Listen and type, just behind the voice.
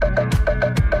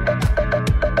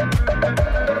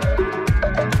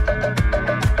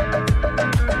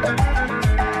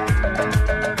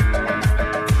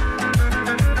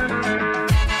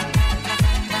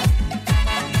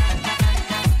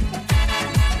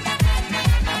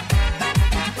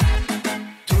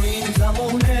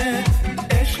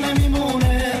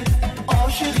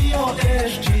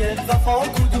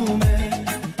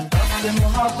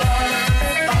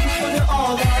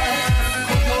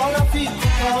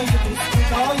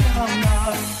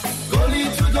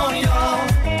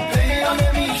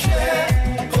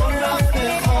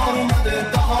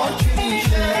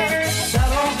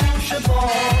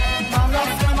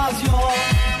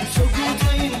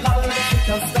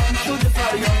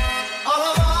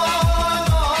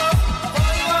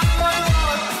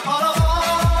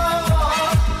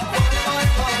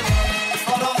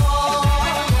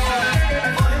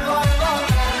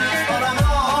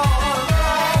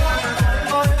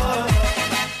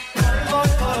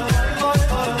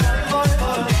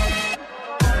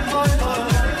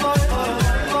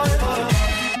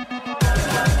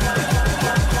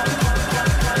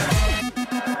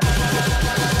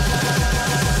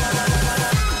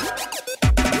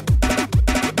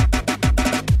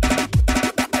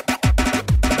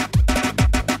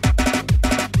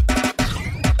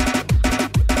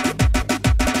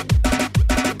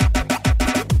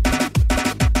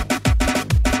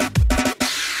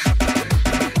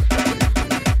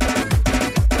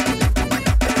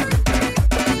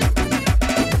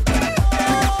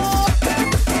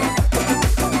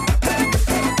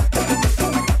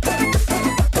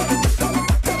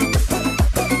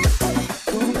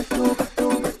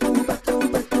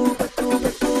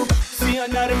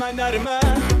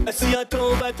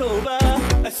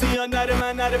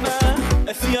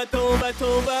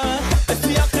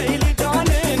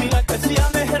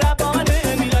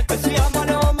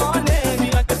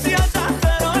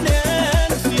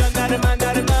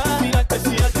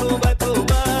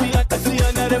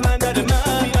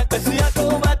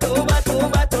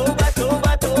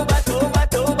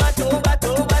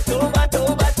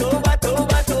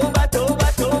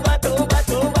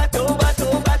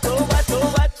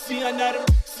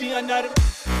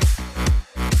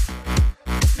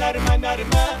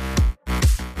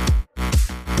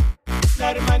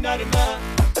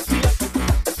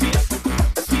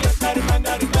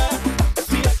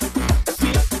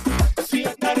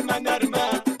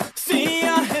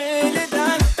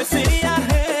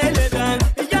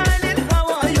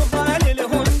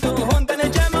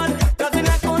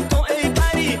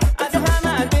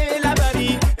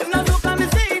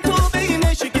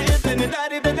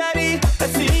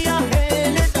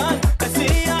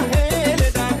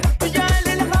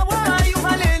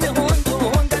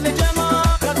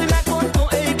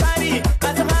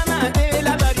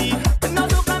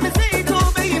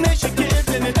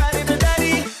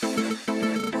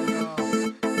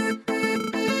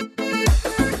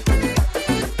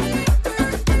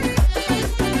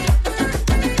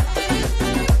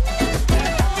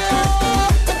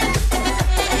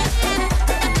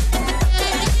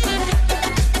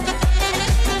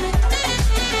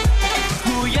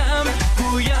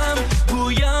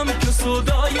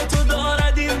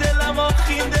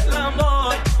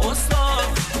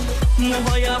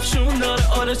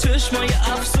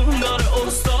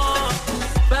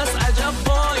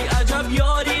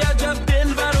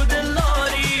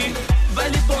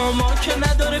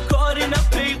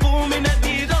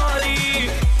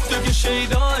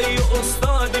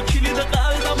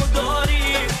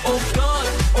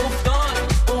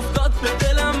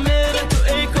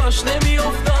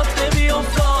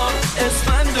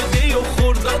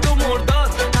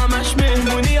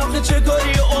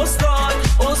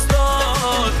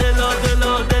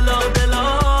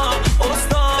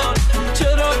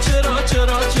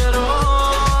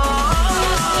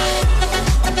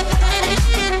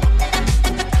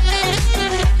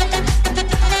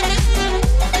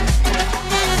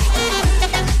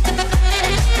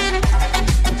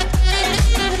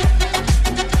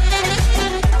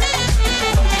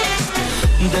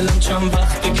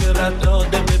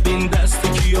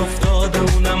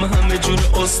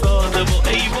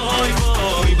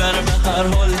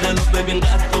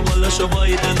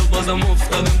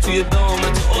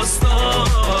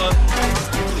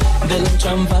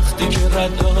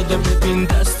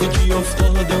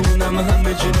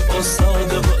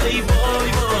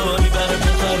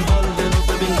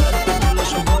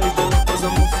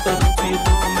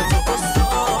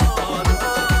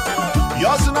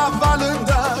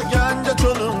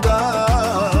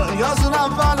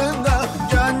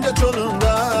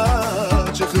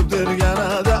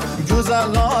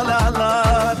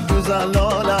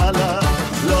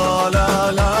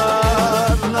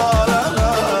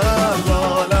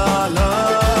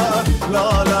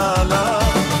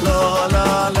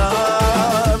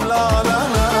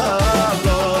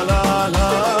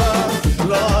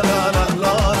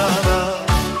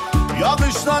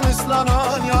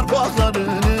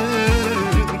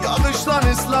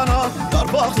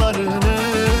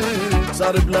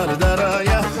garipler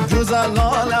dereye. Güzel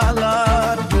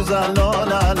laleler, güzel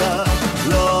laleler.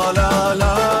 Laleler,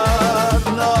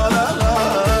 laleler,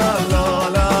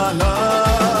 laleler,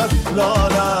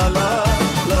 laleler,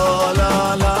 laleler,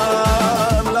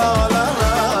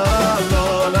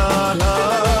 laleler,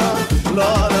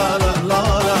 laleler,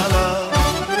 laleler.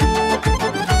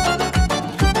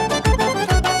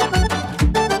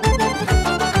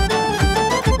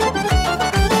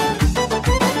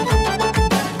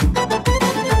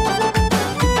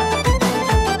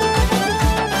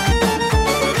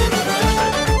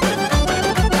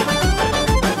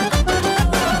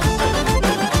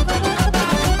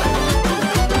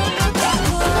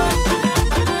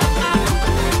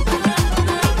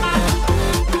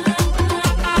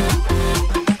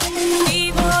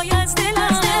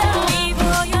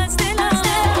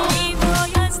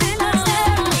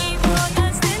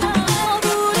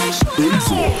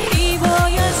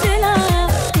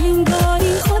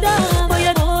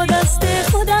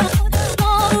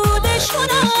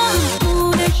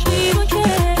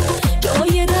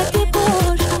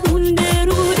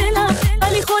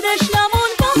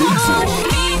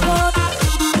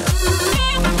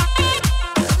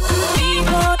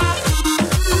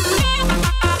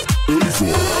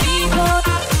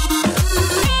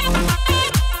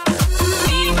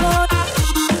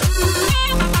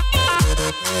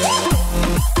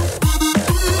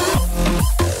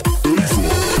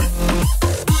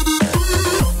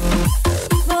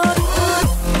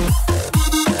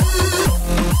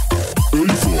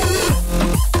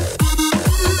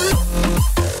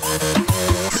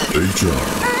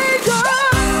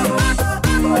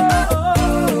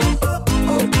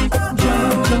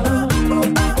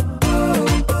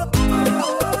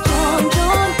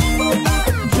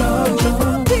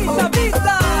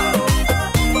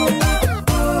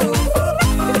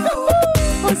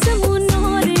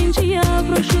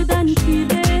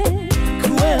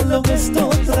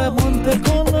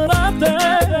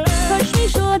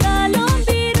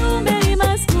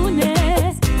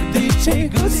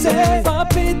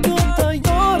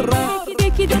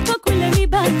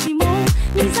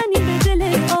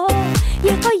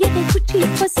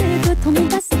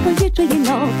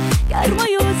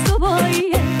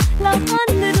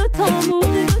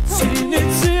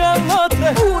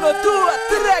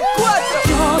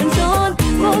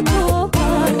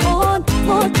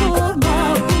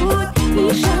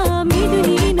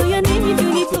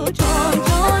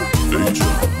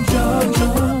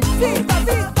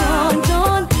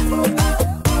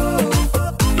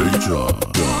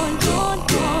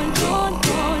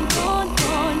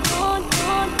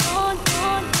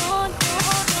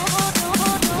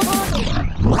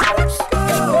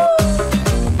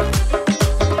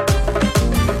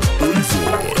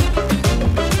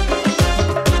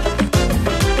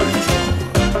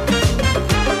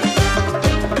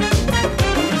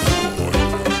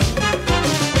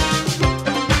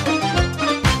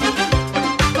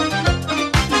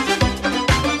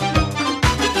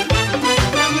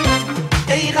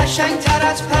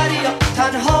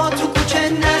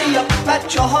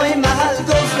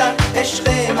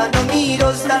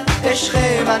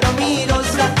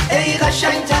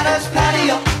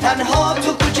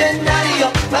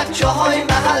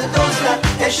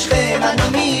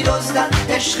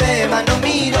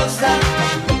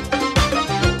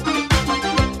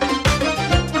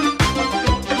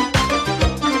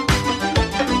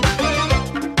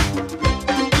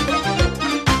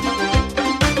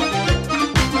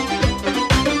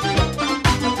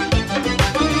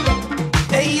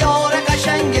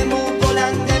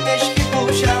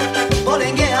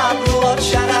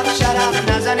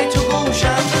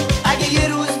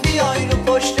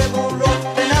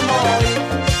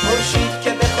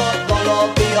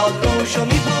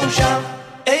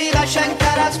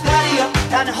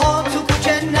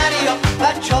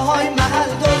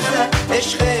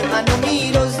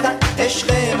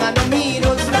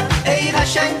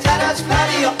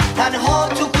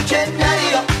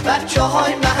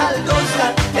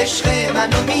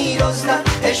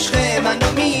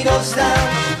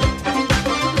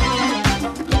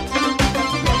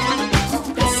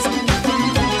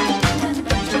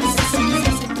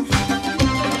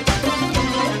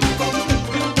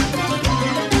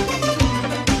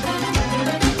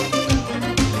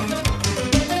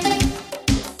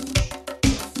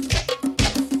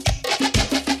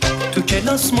 تو تو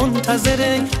کلاس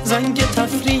منتظره زنگ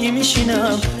تفریح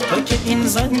میشینم تا که این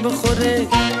زنگ بخوره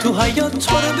تو حیاط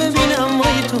تو رو ببینم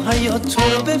وای تو حیاط تو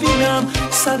رو ببینم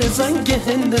سر زنگ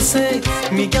هندسه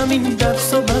میگم این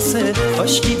درس و بسه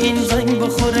کاشکی این زنگ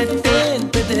بخوره دل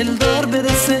به دلدار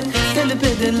برسه دل به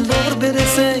دلدار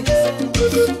برسه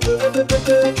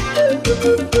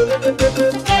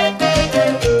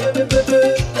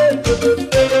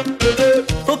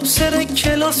سر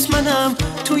کلاس منم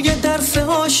توی درس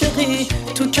عاشقی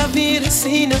تو کویر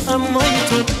سینه امای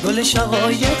تو گل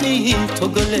شقایقی تو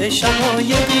گل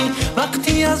شقایقی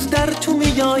وقتی از در تو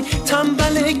میای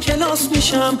تنبل کلاس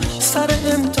میشم سر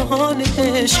امتحان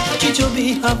عشق گیج و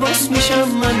بی حواس میشم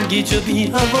من گیج و بی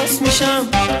حواس میشم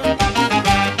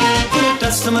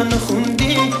دست منو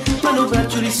خوندی منو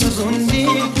برجوری سوزوندی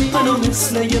منو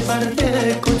مثل یه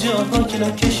برده کجاها که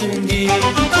نکشوندی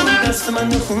دست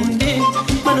منو خوندی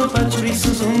منو برجوری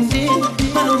سوزوندی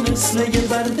منو مثل یه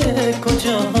برده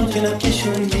کجاها که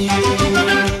نکشوندی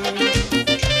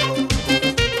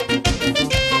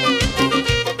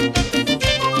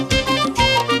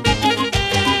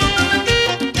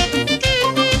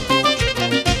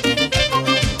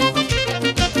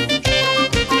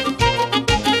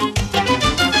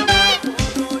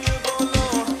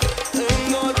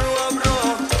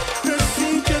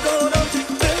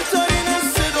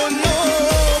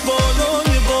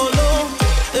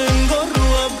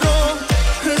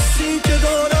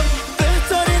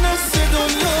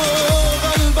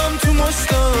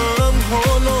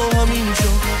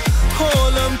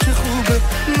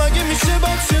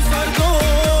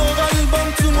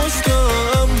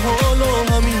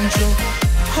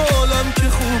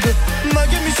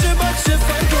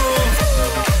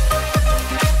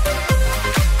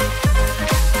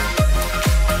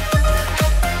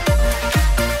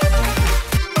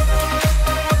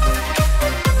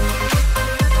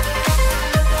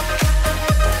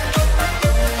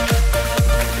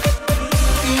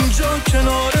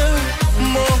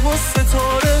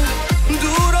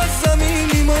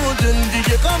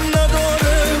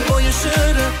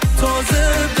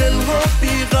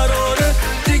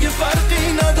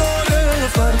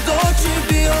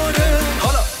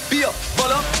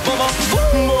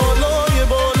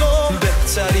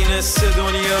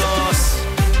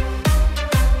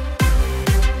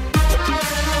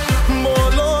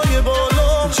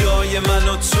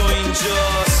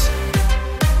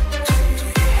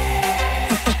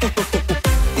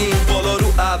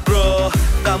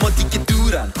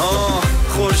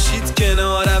خورشید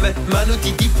کنارمه منو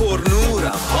دیدی پر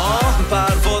نورم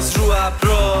پرواز رو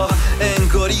ابرا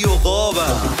انگاری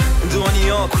عقابم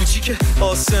دنیا کوچیکه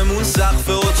آسمون سقف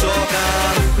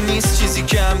اتاقم نیست چیزی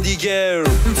کم دیگه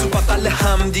تو بغل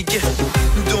هم دیگه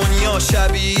دنیا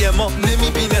شبیه ما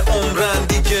نمیبینه عمرن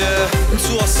دیگه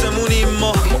تو آسمونیم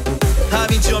ما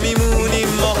همینجا میمونیم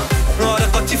ما آره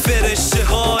قاطی فرشته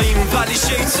هاییم ولی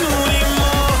شیطونیم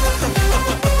ما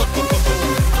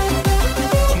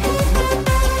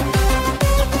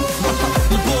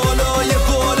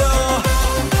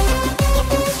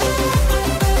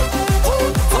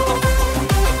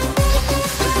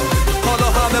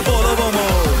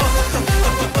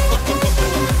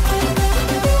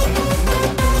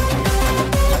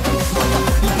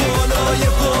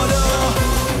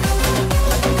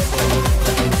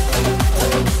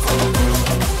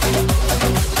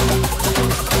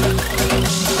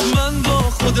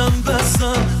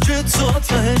که تا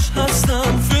تهش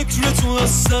هستم فکر تو از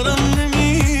سرم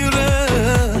نمیره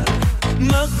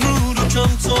مغرور و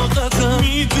کم طاقتم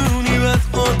میدونی بد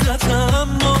عادتم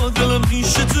اما دلم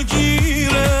پیش تو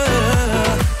گیره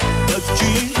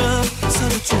بدگیرم سر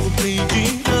تو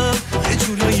پیگیرم یه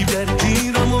جورایی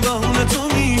برگیرم و بهونه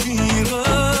تو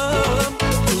میگیرم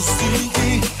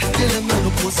دوستیدی دل منو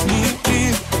پس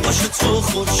میدی باشه تو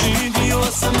خورشیدی و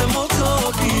اصلا ما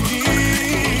تابیدی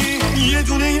یه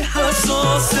دونه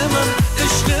حساس من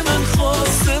عشق من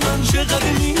خواست من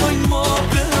چقدر میای ما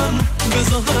به هم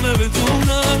بذار همه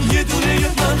بدونم یه دونه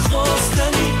من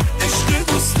خواستنی عشق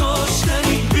دوست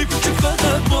داشتنی بگو که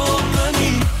فقط با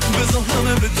منی بذار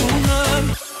همه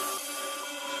بدونم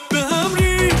به هم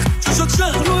ریخ چو شد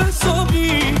شهر و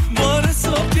حسابی بار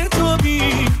حساب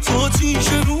کتابی تو تیش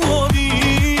رو آبی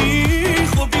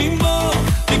خب این با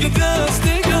دیگه دست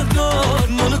نگه دار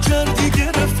منو کردی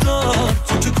گرفتار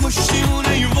تو که کشتی اون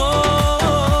ایوان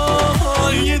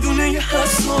یه دونه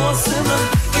حساس من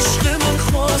عشق من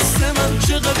خواست من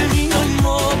چقدر میای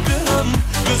ما به هم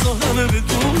بذار همه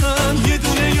بدونن یه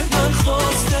دونه من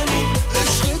خواستنی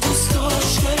عشق دوست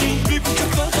داشتنی بگو که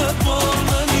فقط با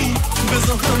منی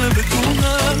بذار همه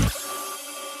بدونن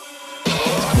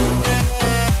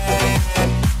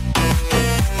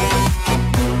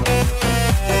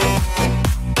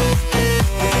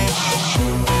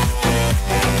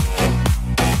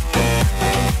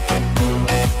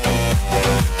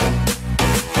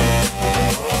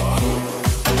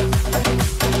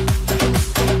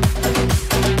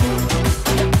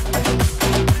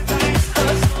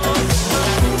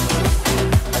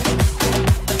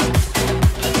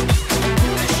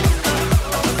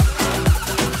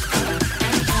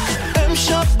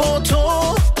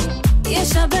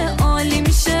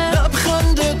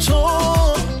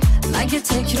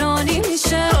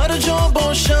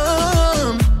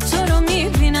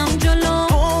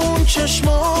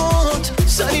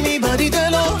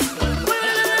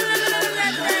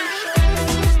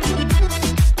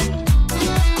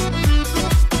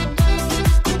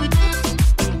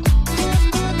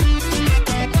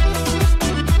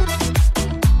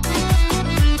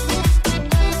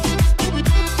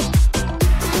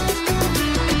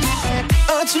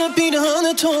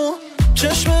تو،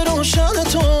 چشم روشن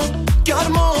تو،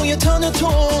 گرمای تن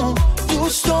تو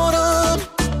دوست دارم.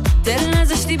 دل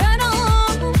نذاشتی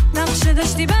برام، نقشه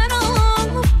داشتی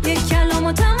برام، یک کلام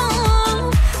و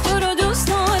تمام تو رو دوست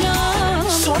دارم.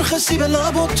 سرخ سیب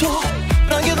لبات تو،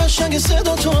 رنگ قشنگ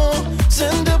صدا تو،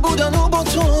 زنده بودن و با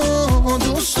تو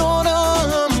دوست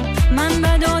دارم. من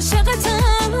بد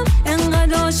عاشقتم،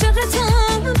 انقدر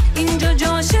عاشقتم، اینجا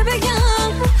جاشه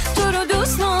بگم تو رو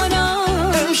دوست دارم.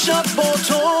 امشب با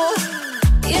تو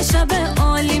یه شب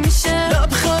عالی میشه،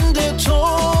 لبخند تو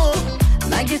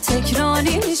مگه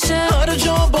تکراری میشه. هر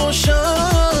جا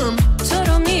باشم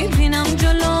تو رو میبینم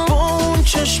جلو، با اون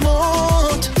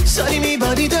چشمات سری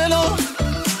میبری دلا.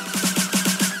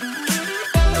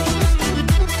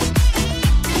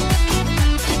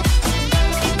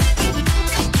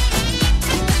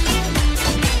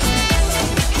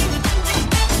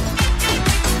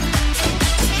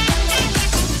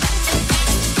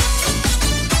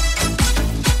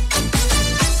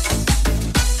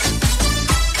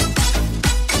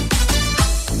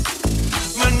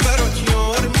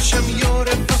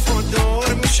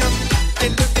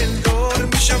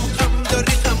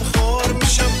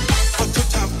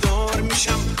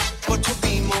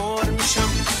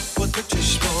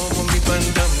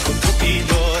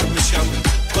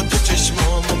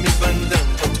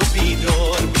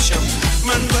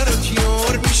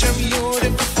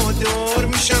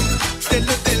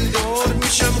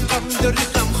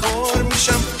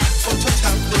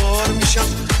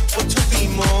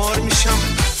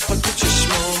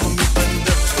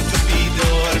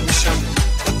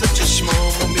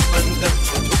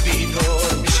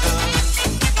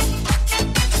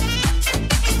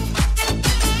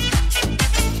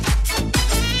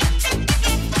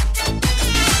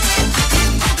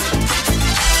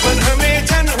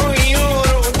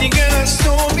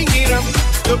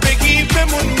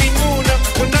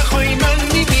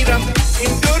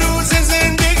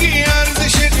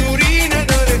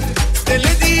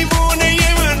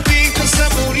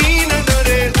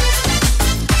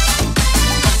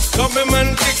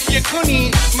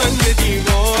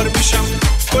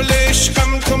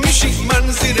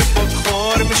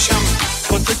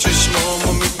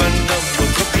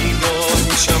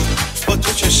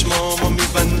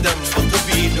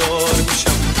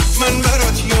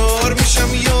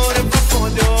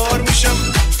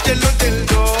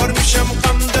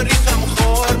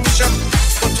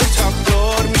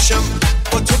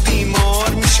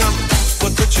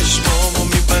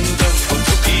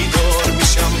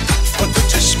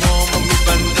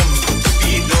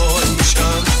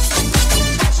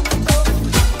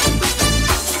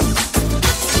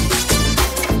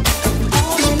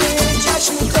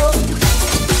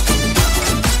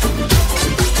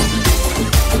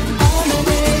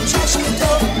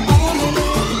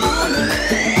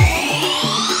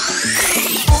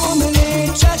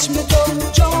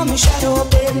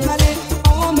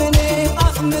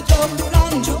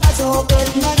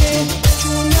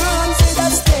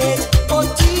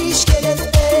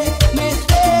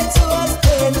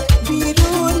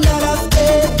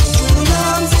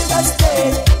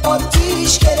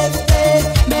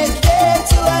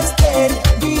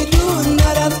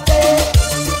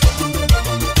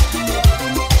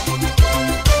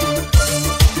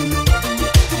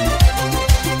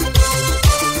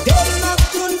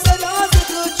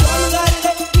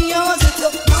 نیاز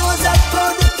تو نازت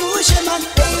باد پوش من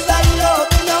ای والله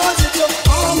به ناز تو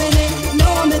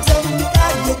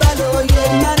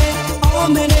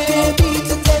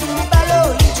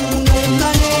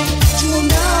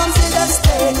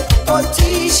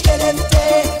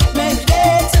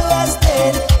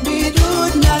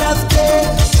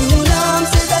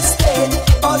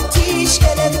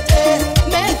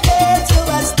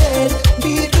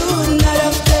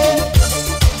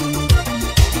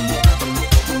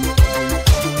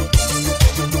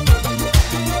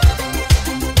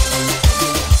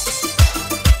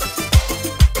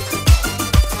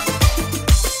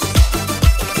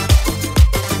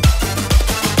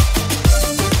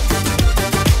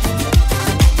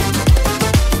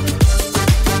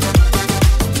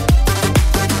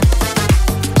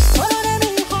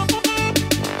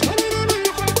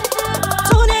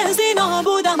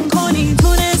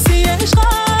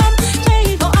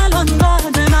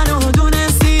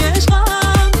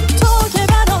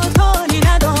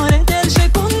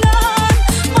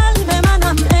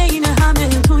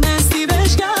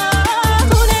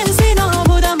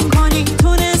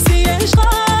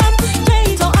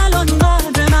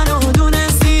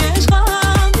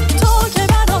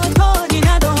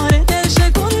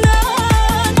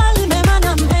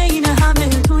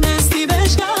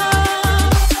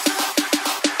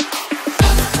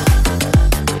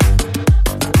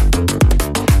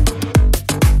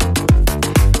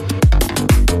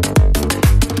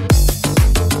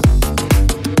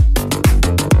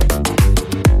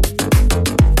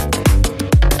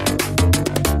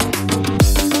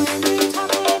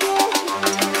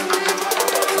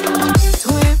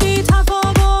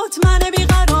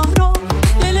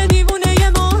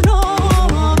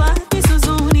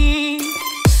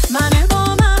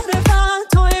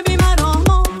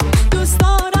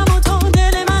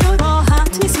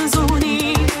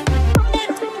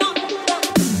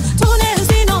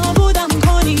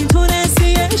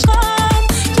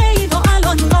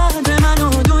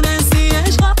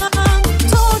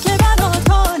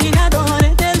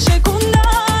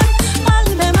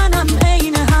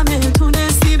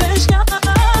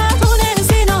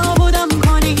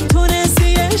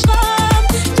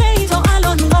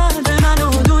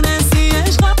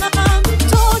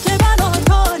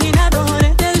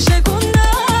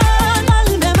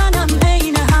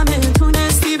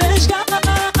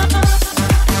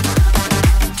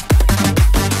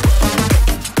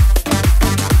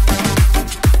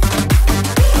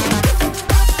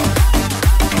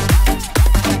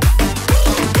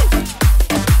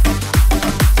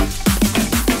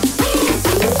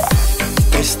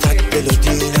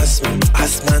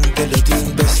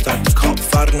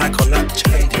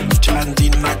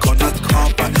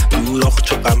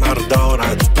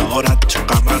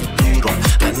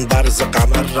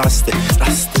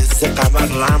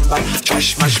لنبر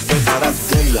چشمش ببرد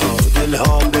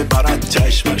دلها ببرد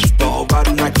چشمش باور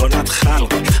نکند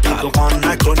خلقان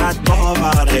نکند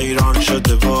باور حیران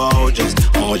شده و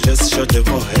عاجز شده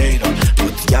و حیران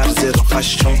بود گرز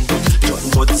رخش چون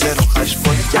بود ز رخش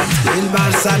بود گرد دل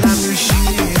بر سنمی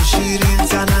شیرین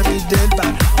سنمی دل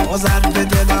بر آذر به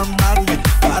دلم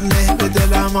برنه به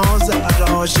دلم آذر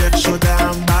عاشق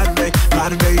شدم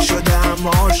بر وی شدم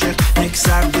عاشق یک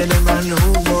سر دل من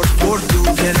او برد دو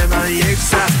دل من یک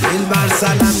سر دل بر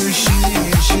سنمی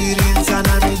شیرین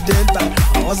سنمی دل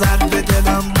بر آذر به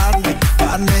دلم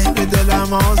برنه به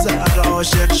دلم آذر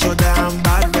عاشق شدم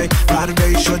بر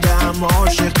وی شدم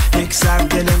عاشق یک سر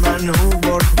دل من او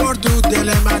برد دو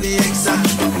دل من یک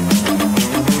سر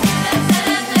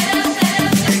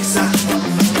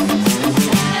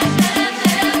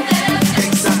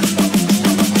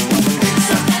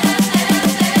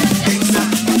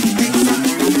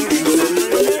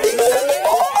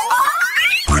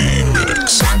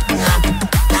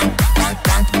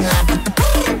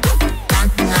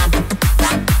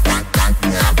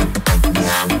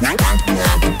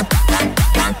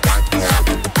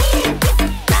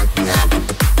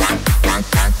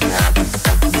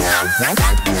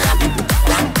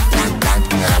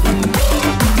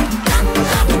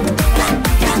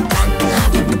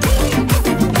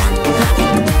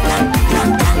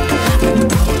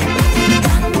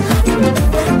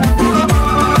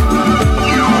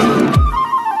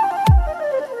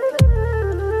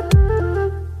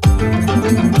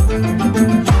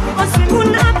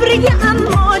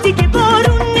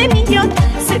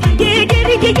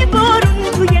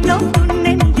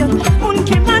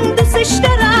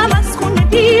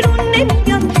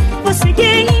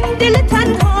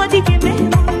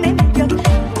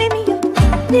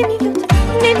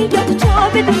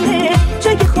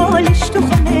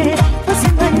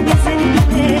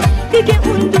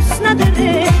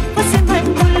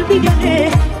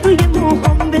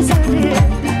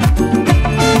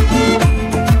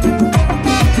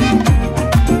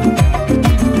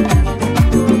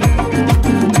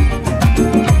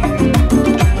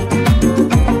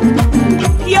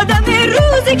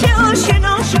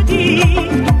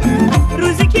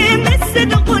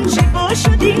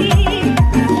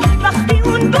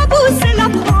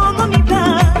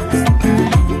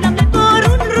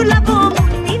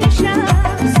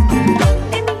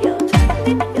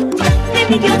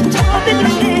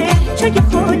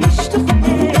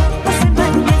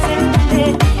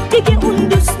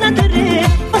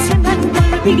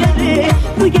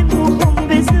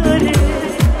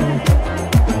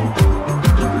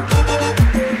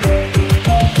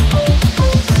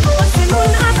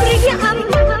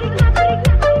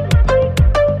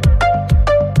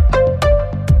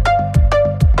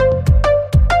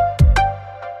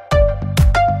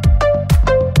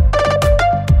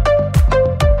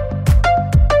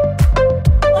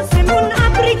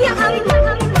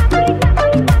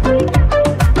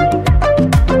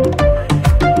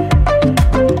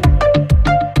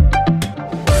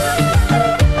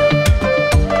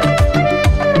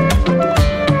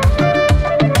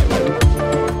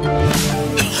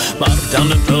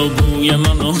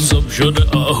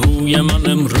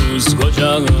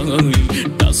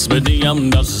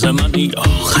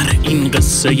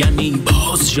یعنی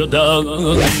باز شدم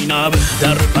اینم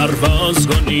در پرواز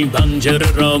کنی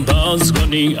پنجره را باز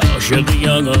کنی عاشقی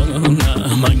یا نه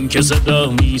من که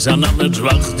صدا میزنمت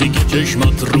وقتی که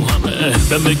چشمات رو همه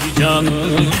بمگی جان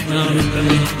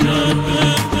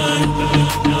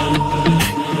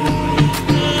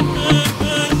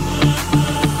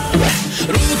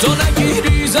رو تو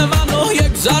نگیری ز منو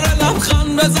یک ذره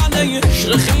لبخند بزنه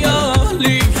عشق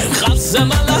خیالی خز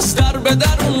من از در به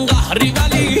درون قهری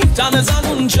ولی تن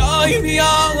زنون جای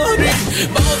میاری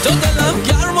با تو دلم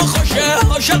گرم و خوشه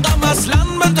عاشقم اصلا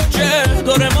به تو چه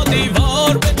دور ما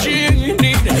دیوار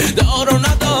بچینی دار و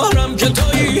ندارم که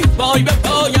تویی پای به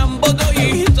پایم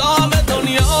بدویی تا همه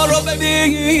دنیا رو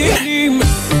ببینیم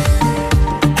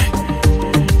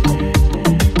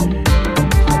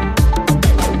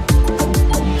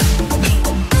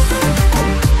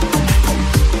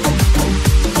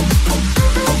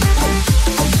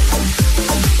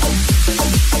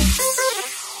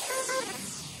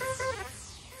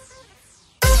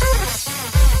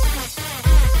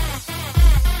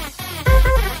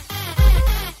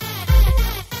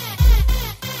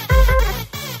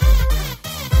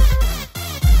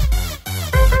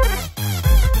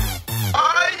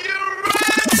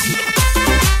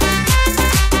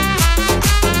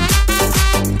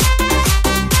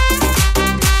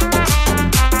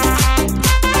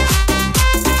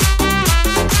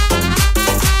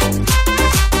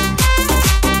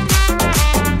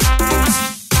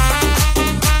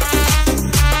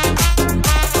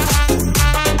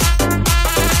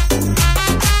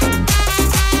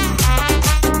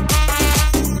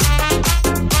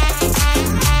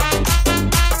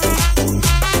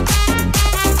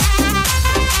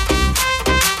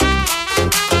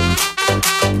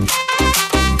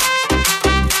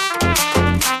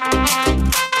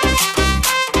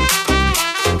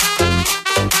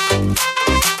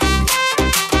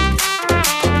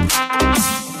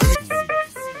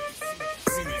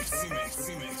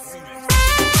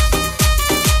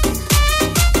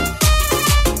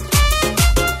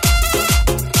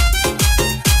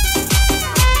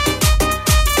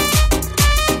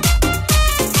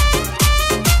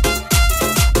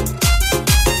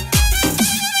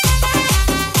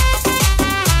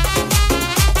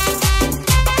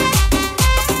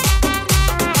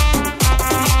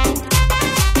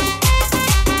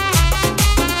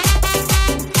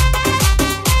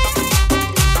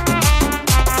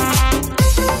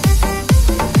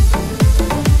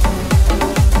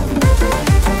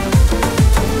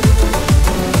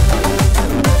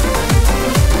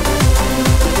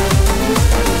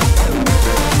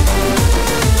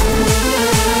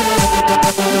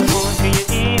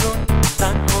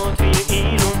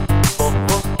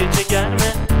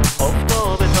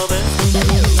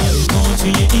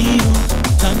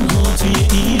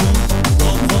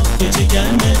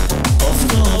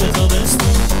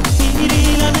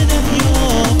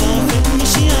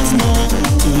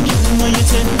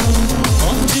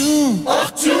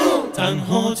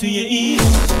توی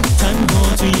ایران،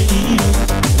 تنها توی ایران،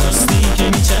 راستی که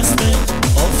میچسته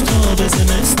آفتاب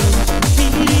زمستون،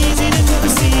 میری زیر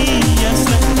کرسی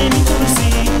اصلا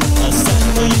نمیترسی از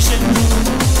سرمای شمرون.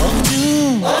 آخ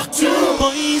جون آخ جون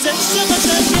پاییزش چه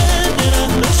قشنگه،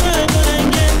 درختاش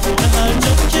رنگارنگه، به هر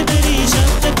جا که بری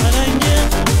شهر پرنگه،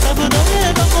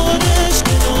 سبودای بهارش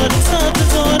کنار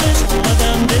سبزارش،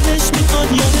 آدم دلش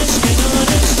میخواد یادش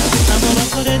کنارش. اما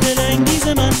بخار دلانگیز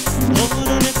من،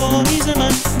 بارون پاییز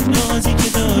من، نازی که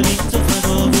داری تو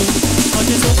فراون، خاک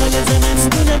زغال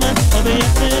زمستون من، آب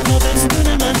یخ تابستون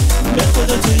من، به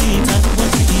خدا تویی تنها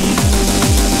تو ایران.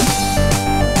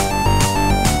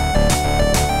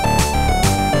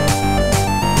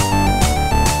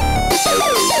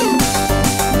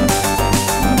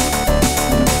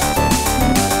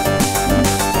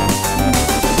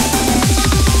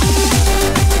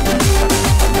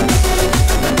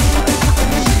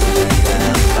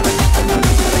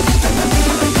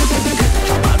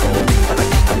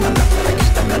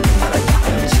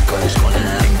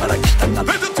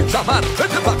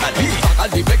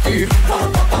 بغلی بگیر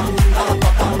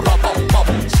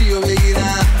چیو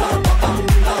بگیرم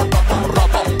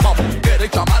گره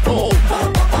کمر رو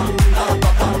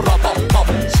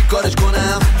چی کارش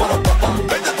کنم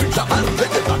بده تو کمر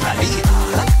بده بغلی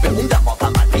به اون دما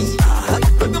بغلی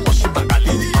بده ماشین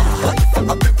بغلی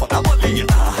فقط بپرم آلی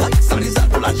سری زد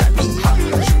بلند جلی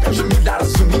همینجوری که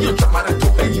میلرزونی یا کمر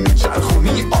تو هی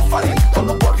میچرخونی آفرین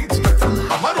حالا با ریتمتم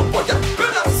همه رو باید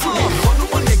برسونی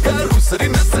خانوم نگر رو سری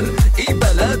نسر ای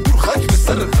بلد دور خاک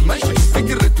بسر همش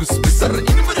فکر دوست بسر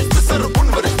این ورش بسر اون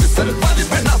ورش بسر ولی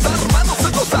به نظر منو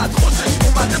صدا زد خوشش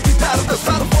اومده بی درد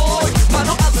سر وای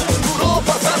منو از اون دورا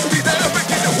پسر دیده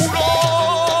بگیده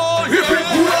هورا هیپی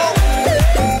هورا.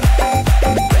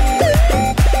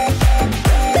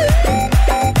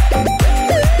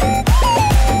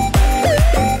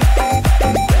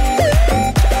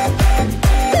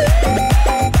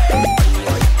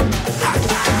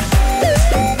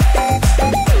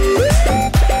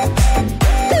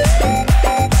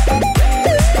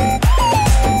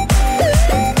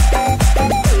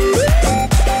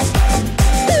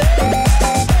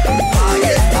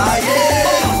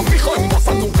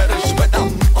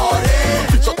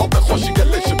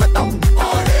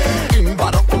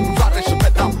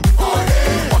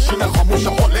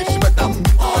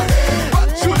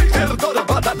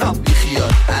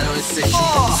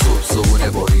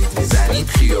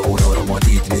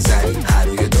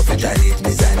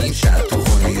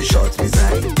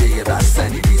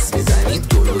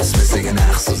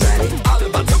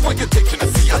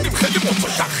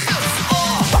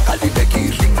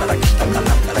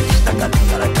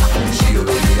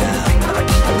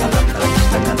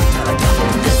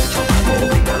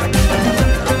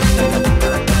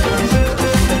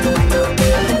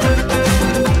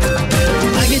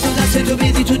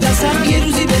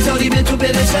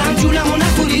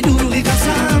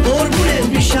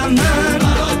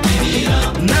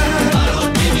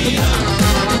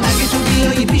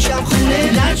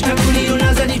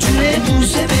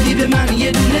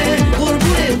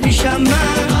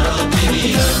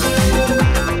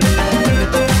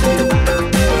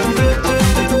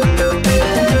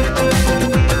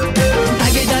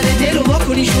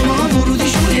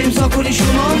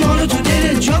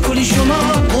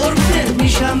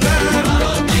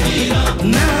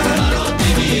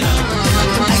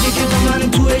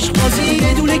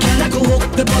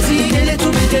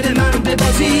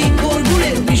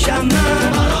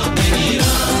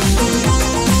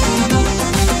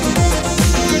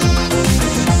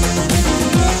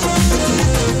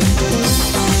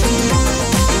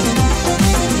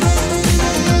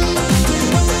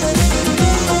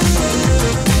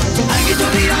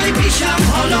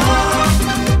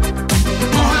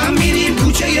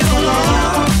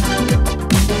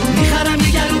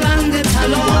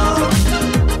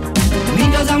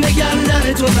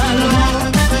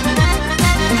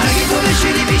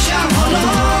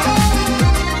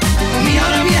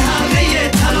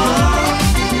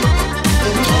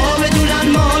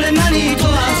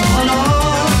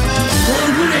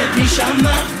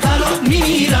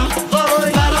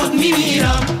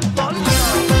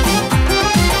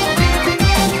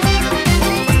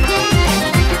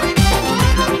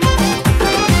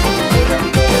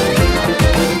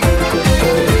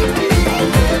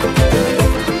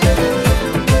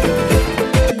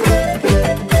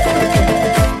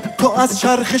 از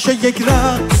چرخش یک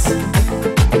رقص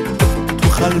تو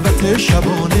خلوت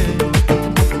شبانه،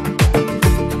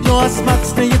 یا از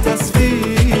متن یه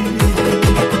تصویر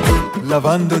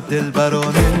لبند و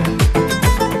دلبرانه.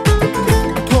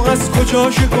 تو از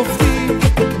کجا شکفتی،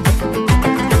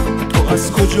 تو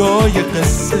از کجای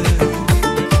قصه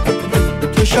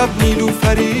که شب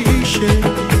نیلوفریشه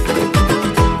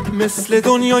مثل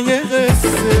دنیای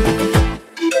قصه.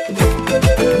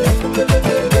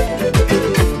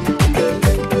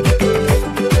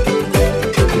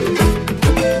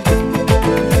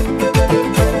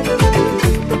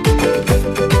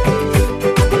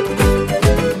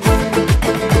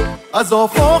 از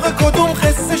آفاق کدوم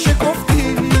قصه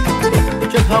شکفتی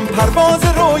که هم پرواز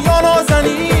رویا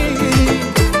نازنی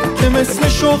که مثل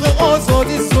شوق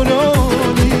آزادی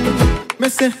سنانی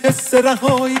مثل حس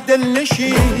رهایی دل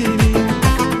نشینی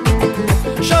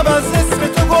شب از اسم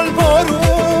تو گل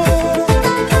بارون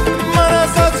من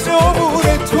از عطر عبور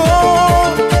تو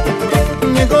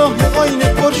نگاه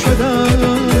آینه پر شدم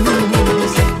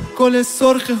گل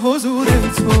سرخ حضور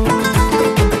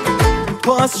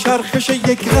تو از چرخش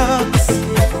یک رقص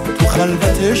تو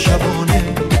خلوت شبانه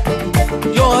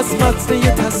یا از متن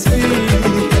یه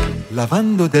تصویر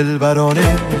لوند و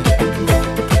دلبرانه.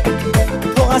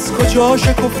 تو از کجا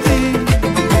شکفتی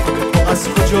تو از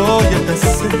کجای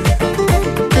قصه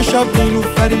که شب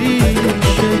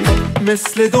نیلوفریشه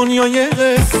مثل دنیای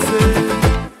قصه.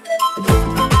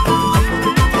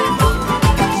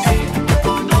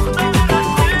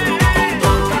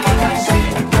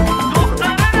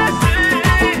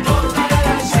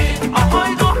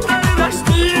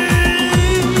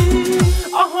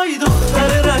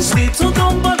 تو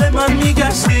دنبال من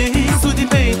میگشتی زودی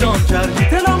پیدام کردی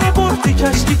دلمو بردی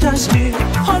کشتی کشتی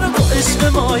حالا تو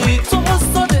عشق مایی تو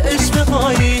استاد عشق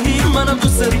مایی منم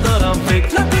دوست دارم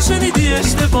فکر نکنی شنیدی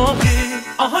اشتباهی